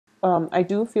I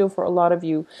do feel for a lot of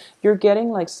you, you're getting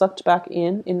like sucked back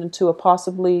into a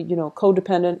possibly,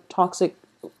 codependent, toxic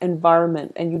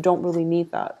environment, and you don't really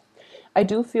need that. I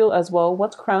do feel as well,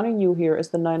 what's crowning you here is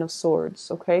the Nine of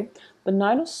Swords, okay? The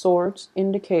Nine of Swords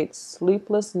indicates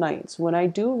sleepless nights. When I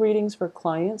do readings for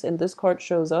clients and this card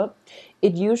shows up,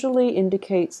 it usually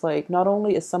indicates like not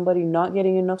only is somebody not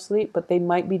getting enough sleep, but they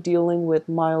might be dealing with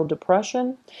mild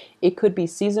depression. It could be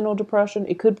seasonal depression.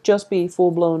 It could just be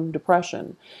full-blown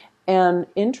depression. And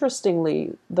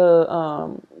interestingly, the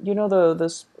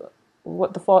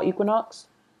fall equinox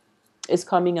is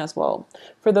coming as well.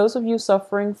 For those of you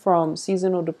suffering from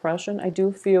seasonal depression, I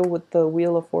do feel with the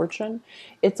Wheel of Fortune,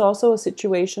 it's also a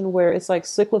situation where it's like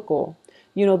cyclical.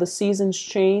 The seasons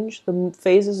change, the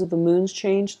phases of the moons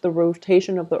change, the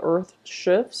rotation of the earth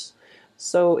shifts.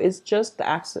 So it's just the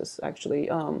axis, actually.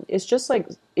 It's just like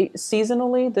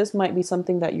seasonally, this might be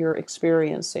something that you're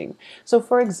experiencing. So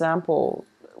for example,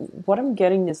 what I'm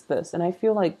getting is this, and I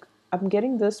feel like I'm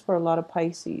getting this for a lot of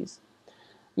Pisces.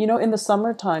 In the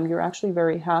summertime, you're actually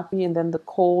very happy, and then the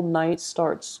cold night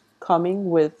starts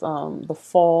coming with the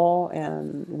fall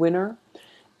and winter,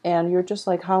 and you're just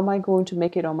like, how am I going to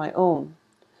make it on my own?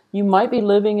 You might be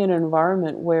living in an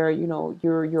environment where,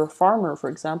 you're a farmer, for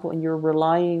example, and you're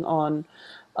relying on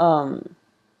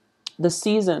the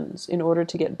seasons in order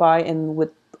to get by, and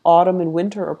with autumn and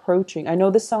winter approaching. I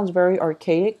know this sounds very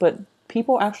archaic, but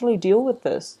people actually deal with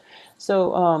this.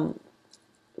 So,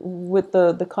 with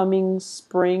the coming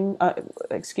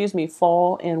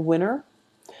fall and winter,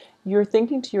 you're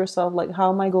thinking to yourself, like,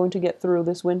 how am I going to get through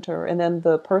this winter? And then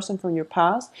the person from your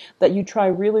past that you try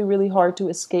really, really hard to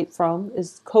escape from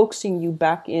is coaxing you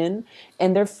back in,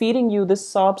 and they're feeding you this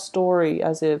sob story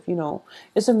as if,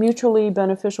 it's a mutually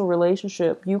beneficial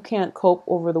relationship. You can't cope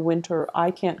over the winter. I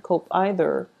can't cope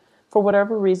either. For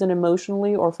whatever reason,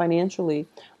 emotionally or financially,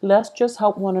 let's just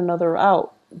help one another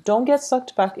out. Don't get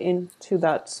sucked back into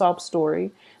that sob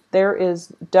story. There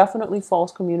is definitely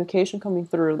false communication coming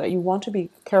through that you want to be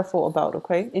careful about,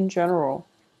 okay? In general.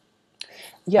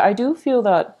 Yeah, I do feel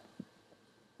that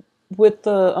with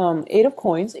the Eight of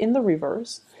Coins in the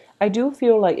reverse, I do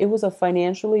feel like it was a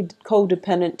financially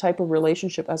codependent type of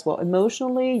relationship as well.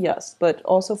 Emotionally, yes, but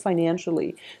also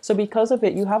financially. So because of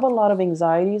it, you have a lot of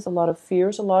anxieties, a lot of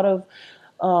fears,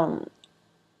 um,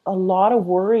 a lot of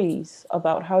worries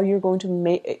about how you're going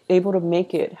to able to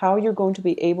make it, how you're going to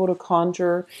be able to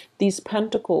conjure these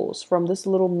pentacles from this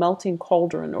little melting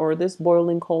cauldron or this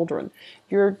boiling cauldron.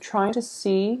 You're trying to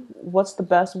see what's the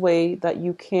best way that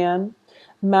you can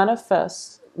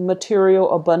manifest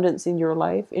material abundance in your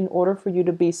life in order for you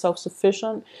to be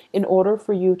self-sufficient, in order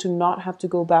for you to not have to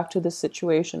go back to this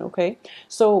situation, okay?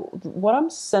 So what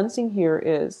I'm sensing here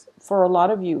is, for a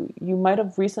lot of you, you might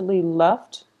have recently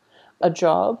left a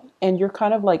job and you're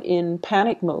kind of like in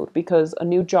panic mode because a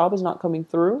new job is not coming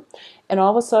through, and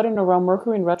all of a sudden around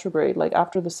Mercury in retrograde, like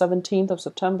after the 17th of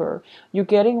September, you're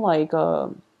getting like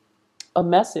a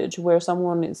message where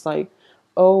someone is like,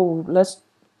 oh,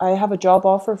 I have a job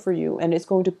offer for you and it's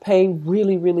going to pay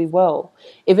really, really well.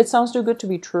 If it sounds too good to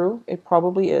be true, it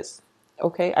probably is.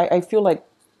 Okay, I feel like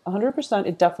 100%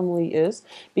 it definitely is,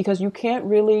 because you can't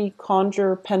really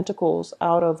conjure pentacles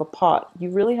out of a pot. You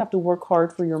really have to work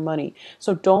hard for your money.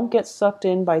 So don't get sucked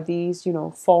in by these,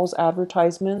 false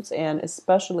advertisements, and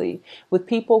especially with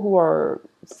people who are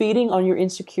feeding on your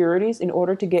insecurities in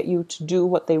order to get you to do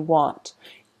what they want.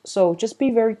 So just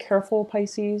be very careful,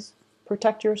 Pisces.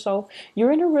 Protect yourself.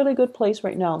 You're in a really good place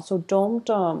right now. So don't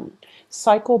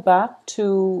cycle back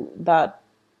to that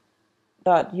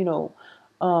you know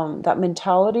that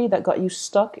mentality that got you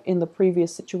stuck in the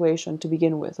previous situation to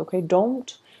begin with. Okay,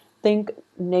 don't think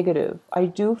negative. I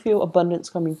do feel abundance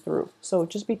coming through, so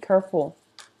just be careful.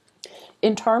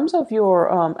 In terms of your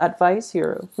advice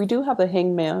here, we do have the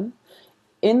Hangman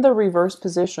in the reverse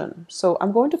position. So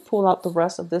I'm going to pull out the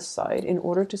rest of this side in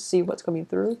order to see what's coming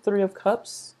through. Three of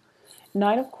Cups,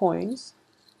 Nine of Coins,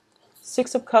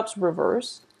 Six of Cups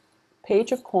reverse,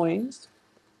 Page of Coins,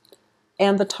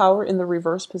 and the Tower in the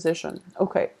reverse position.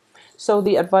 Okay, so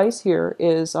the advice here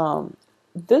is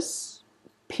this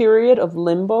period of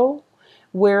limbo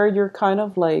where you're kind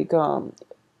of like,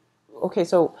 okay,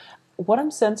 so what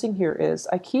I'm sensing here is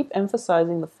I keep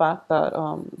emphasizing the fact that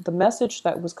the message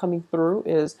that was coming through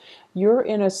is you're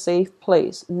in a safe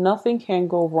place. Nothing can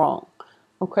go wrong.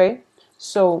 Okay,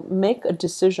 so make a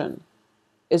decision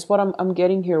is what I'm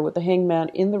getting here with the Hangman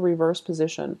in the reverse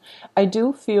position. I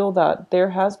do feel that there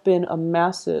has been a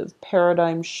massive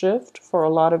paradigm shift for a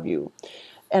lot of you.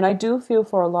 And I do feel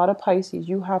for a lot of Pisces,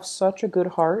 you have such a good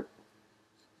heart,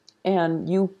 and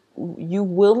you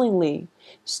willingly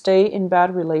stay in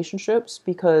bad relationships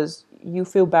because you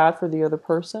feel bad for the other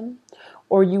person,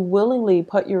 or you willingly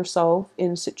put yourself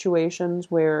in situations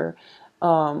where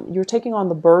you're taking on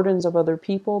the burdens of other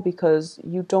people because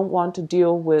you don't want to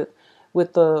deal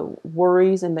with the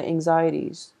worries and the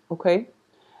anxieties. Okay,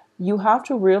 you have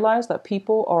to realize that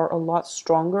people are a lot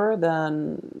stronger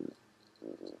than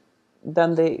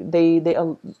than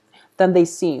they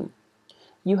seem.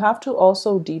 You have to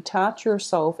also detach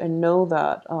yourself and know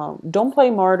that don't play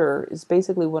martyr is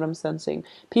basically what I'm sensing.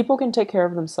 People can take care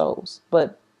of themselves,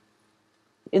 but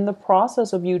in the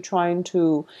process of you trying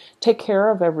to take care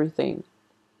of everything,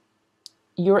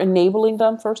 you're enabling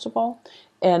them, first of all.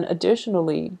 And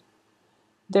additionally,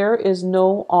 there is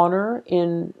no honor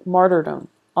in martyrdom.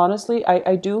 Honestly,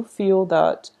 I do feel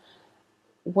that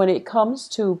when it comes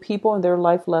to people and their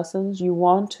life lessons, you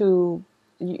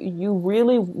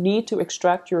really need to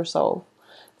extract yourself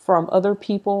from other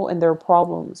people and their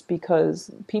problems,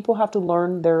 because people have to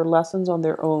learn their lessons on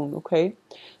their own. Okay,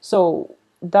 so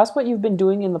that's what you've been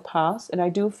doing in the past, and I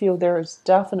do feel there is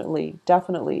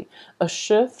definitely a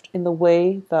shift in the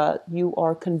way that you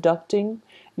are conducting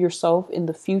yourself in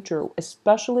the future,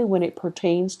 especially when it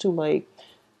pertains to like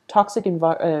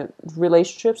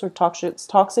relationships or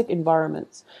toxic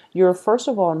environments. You're first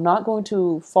of all not going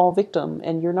to fall victim,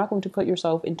 and you're not going to put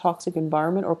yourself in toxic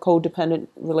environment or codependent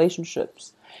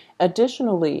relationships.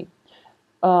 Additionally,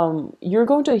 you're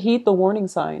going to heed the warning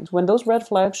signs. When those red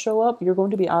flags show up, you're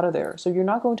going to be out of there. So you're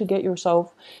not going to get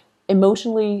yourself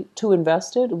emotionally too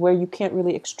invested where you can't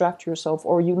really extract yourself,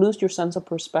 or you lose your sense of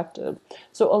perspective.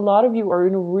 So a lot of you are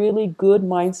in a really good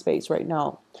mind space right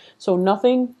now. So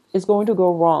nothing is going to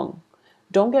go wrong.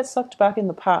 Don't get sucked back in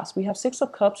the past. We have Six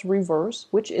of Cups reverse,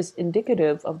 which is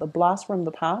indicative of the blast from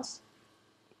the past.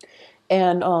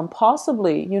 And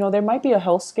possibly, there might be a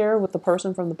health scare with the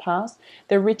person from the past.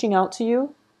 They're reaching out to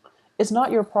you. It's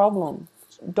not your problem.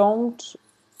 Don't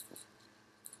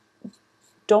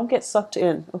don't get sucked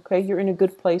in. Okay, you're in a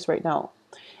good place right now.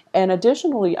 And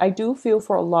additionally, I do feel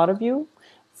for a lot of you,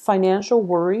 financial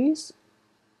worries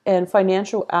and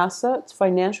financial assets,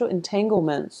 financial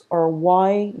entanglements are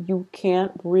why you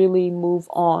can't really move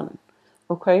on.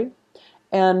 Okay,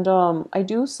 and I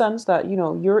do sense that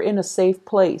you're in a safe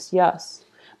place, yes,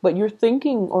 but you're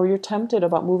thinking or you're tempted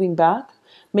about moving back,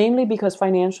 mainly because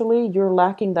financially you're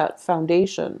lacking that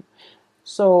foundation.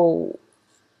 So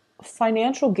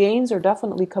financial gains are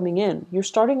definitely coming in. You're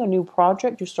starting a new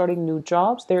project, you're starting new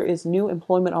jobs, there is new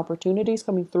employment opportunities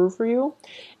coming through for you.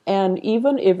 And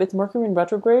even if it's Mercury in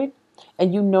retrograde,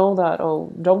 and you know that,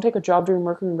 oh, don't take a job during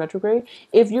Mercury in retrograde,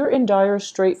 if you're in dire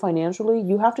strait financially,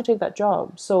 you have to take that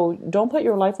job. So don't put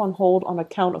your life on hold on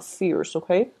account of fears,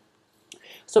 okay?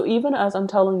 So even as I'm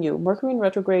telling you, Mercury in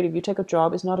retrograde, if you take a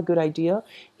job, is not a good idea.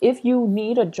 If you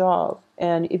need a job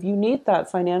and if you need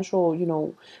that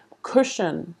financial,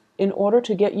 cushion in order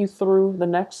to get you through the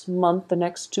next month, the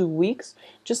next 2 weeks,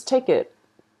 just take it.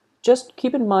 Just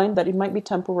keep in mind that it might be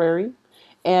temporary.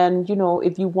 And,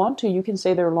 if you want to, you can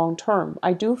stay there long term.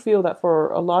 I do feel that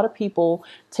for a lot of people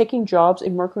taking jobs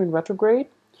in Mercury in retrograde,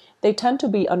 they tend to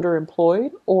be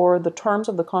underemployed, or the terms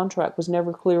of the contract was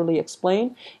never clearly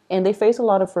explained, and they face a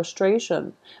lot of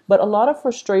frustration. But a lot of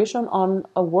frustration on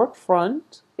a work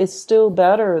front is still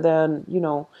better than,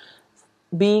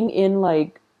 being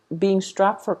in being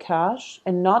strapped for cash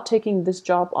and not taking this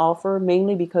job offer,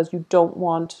 mainly because you don't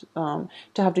want to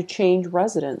have to change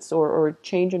residence or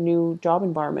change a new job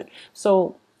environment.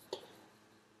 So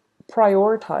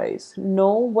prioritize.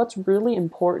 Know what's really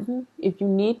important. If you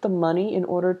need the money in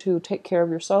order to take care of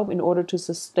yourself, in order to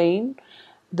sustain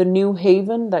the new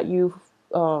haven that you've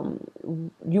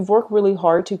worked really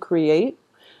hard to create,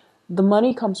 the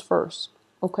money comes first.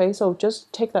 Okay, so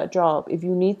just take that job if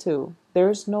you need to.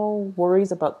 There's no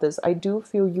worries about this. I do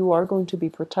feel you are going to be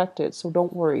protected, so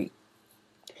don't worry.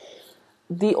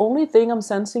 The only thing I'm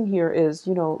sensing here is,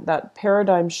 that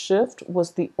paradigm shift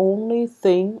was the only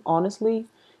thing, honestly,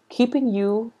 keeping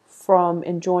you from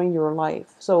enjoying your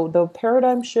life. So the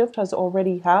paradigm shift has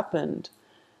already happened.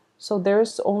 So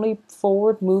there's only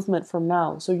forward movement from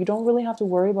now. So you don't really have to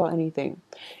worry about anything.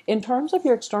 In terms of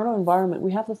your external environment,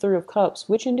 we have the Three of Cups,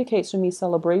 which indicates to me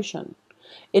celebration.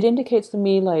 It indicates to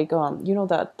me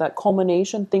that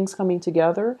culmination, things coming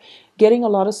together, getting a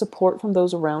lot of support from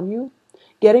those around you,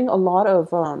 getting a lot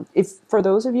of if for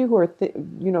those of you who are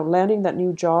landing that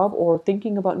new job, or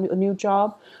thinking about a new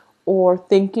job, or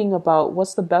thinking about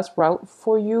what's the best route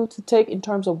for you to take in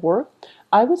terms of work,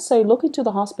 I would say look into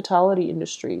the hospitality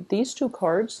industry. These two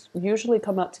cards usually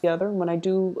come out together when I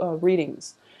do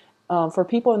readings for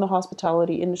people in the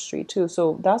hospitality industry too.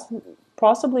 So that's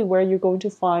possibly where you're going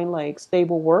to find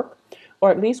stable work,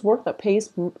 or at least work that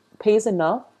pays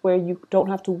enough where you don't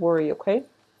have to worry, okay?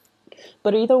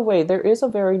 But either way, there is a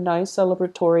very nice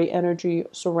celebratory energy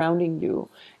surrounding you.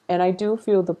 And I do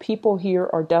feel the people here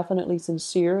are definitely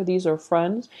sincere. These are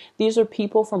friends. These are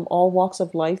people from all walks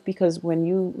of life, because when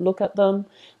you look at them,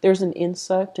 there's an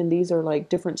insect, and these are like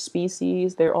different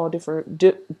species. They're all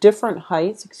different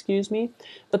heights, excuse me.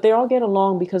 But they all get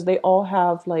along because they all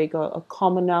have like a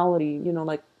commonality, you know,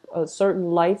 like a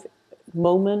certain life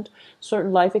moment,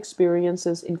 certain life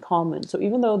experiences in common. So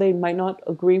even though they might not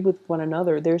agree with one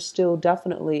another, there's still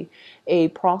definitely a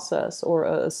process or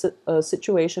a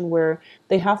situation where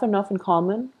they have enough in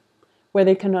common, where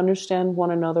they can understand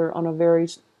one another on a very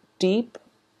deep,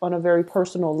 on a very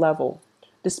personal level,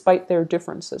 despite their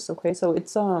differences. Okay, so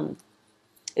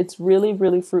it's really,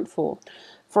 really fruitful.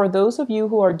 For those of you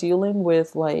who are dealing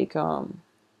with like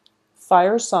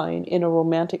fire sign in a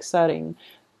romantic setting,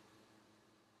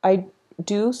 I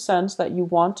do sense that you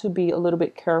want to be a little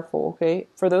bit careful, okay?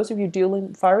 For those of you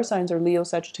dealing, fire signs are Leo,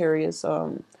 Sagittarius,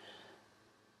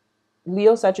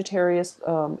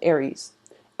 Aries.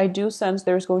 I do sense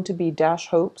there's going to be dash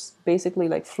hopes, basically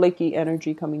like flaky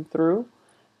energy coming through,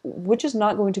 which is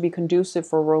not going to be conducive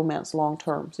for romance long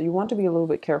term. So you want to be a little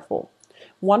bit careful.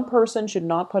 One person should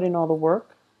not put in all the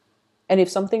work. And if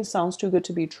something sounds too good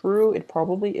to be true, it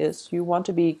probably is. You want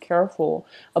to be careful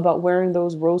about wearing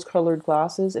those rose-colored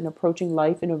glasses and approaching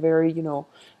life in a very, you know,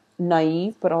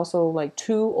 naive, but also like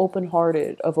too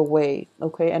open-hearted of a way,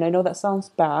 okay? And I know that sounds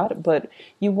bad, but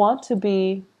you want to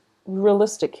be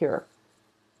realistic here.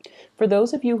 For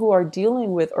those of you who are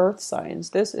dealing with earth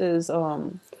signs, this is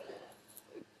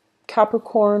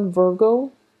Capricorn,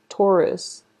 Virgo,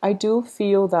 Taurus. I do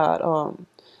feel that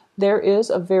there is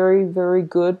a very, very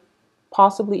good,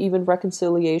 possibly even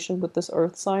reconciliation with this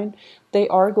earth sign. They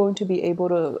are going to be able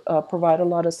to provide a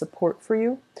lot of support for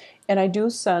you. And I do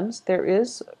sense there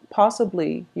is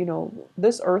possibly, you know,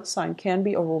 this earth sign can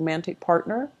be a romantic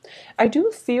partner. I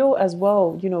do feel as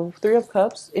well, you know, Three of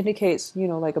Cups indicates, you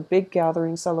know, like a big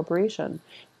gathering celebration.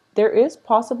 There is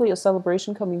possibly a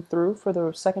celebration coming through for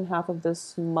the second half of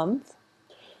this month,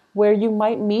 where you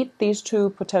might meet these two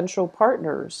potential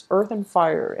partners, earth and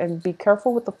fire, and be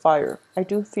careful with the fire. I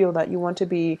do feel that you want to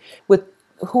be with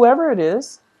whoever it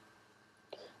is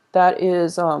that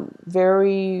is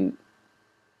very,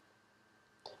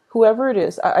 whoever it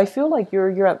is. I feel like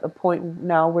you're at the point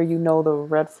now where you know the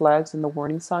red flags and the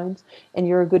warning signs, and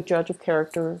you're a good judge of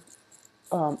character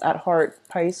at heart.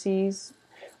 Pisces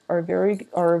are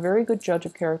a very good judge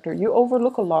of character. You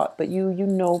overlook a lot, but you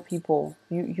know people.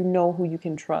 You know who you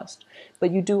can trust, but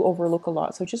you do overlook a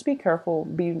lot. So just be careful,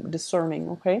 be discerning,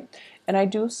 okay? And I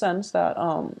do sense that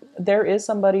there is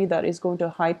somebody that is going to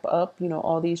hype up, you know,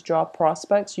 all these job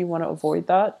prospects. You want to avoid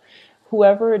that.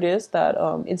 Whoever it is that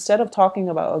instead of talking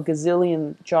about a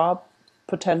gazillion job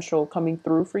potential coming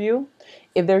through for you,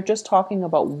 if they're just talking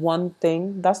about one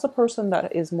thing, that's the person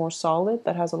that is more solid,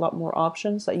 that has a lot more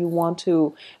options, that you want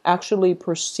to actually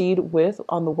proceed with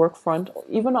on the work front,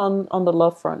 even on the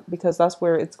love front, because that's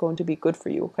where it's going to be good for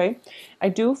you, okay? I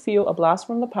do feel a blast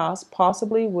from the past,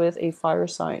 possibly with a fire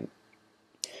sign.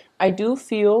 I do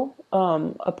feel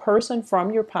a person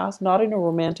from your past, not in a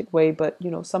romantic way, but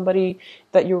you know, somebody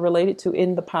that you're related to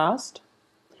in the past,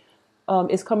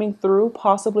 is coming through,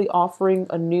 possibly offering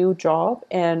a new job,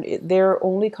 and they're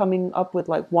only coming up with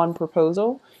like one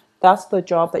proposal. That's the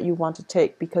job that you want to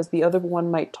take, because the other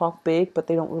one might talk big, but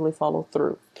they don't really follow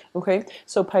through. Okay,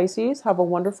 so Pisces, have a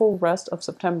wonderful rest of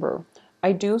September.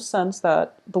 I do sense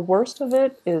that the worst of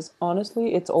it is,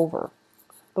 honestly, it's over.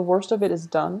 The worst of it is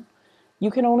done.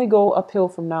 You can only go uphill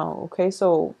from now, okay?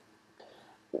 So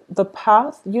the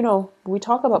path, you know, we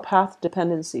talk about path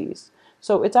dependencies.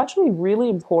 So it's actually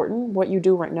really important what you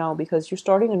do right now, because you're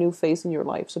starting a new phase in your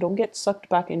life. So don't get sucked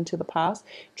back into the past.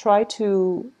 Try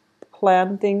to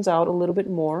plan things out a little bit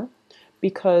more,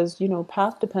 because, you know,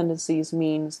 path dependencies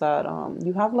means that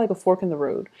you have like a fork in the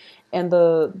road. And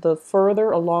the further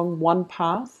along one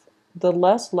path, the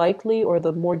less likely or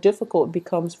the more difficult it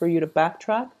becomes for you to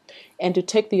backtrack and to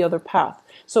take the other path.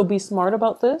 So be smart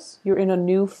about this. You're in a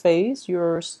new phase.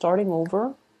 You're starting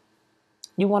over.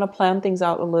 You want to plan things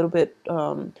out a little bit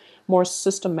more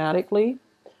systematically,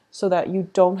 so that you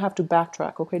don't have to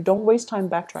backtrack, okay? Don't waste time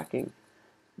backtracking.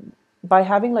 By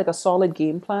having like a solid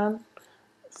game plan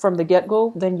from the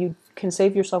get-go, then you can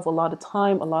save yourself a lot of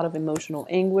time, a lot of emotional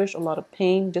anguish, a lot of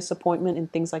pain, disappointment,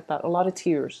 and things like that, a lot of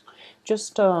tears.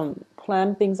 Just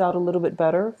plan things out a little bit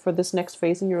better for this next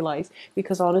phase in your life,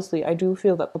 because honestly, I do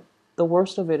feel that the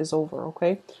worst of it is over,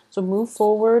 okay? So move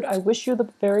forward. I wish you the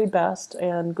very best,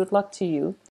 and good luck to you.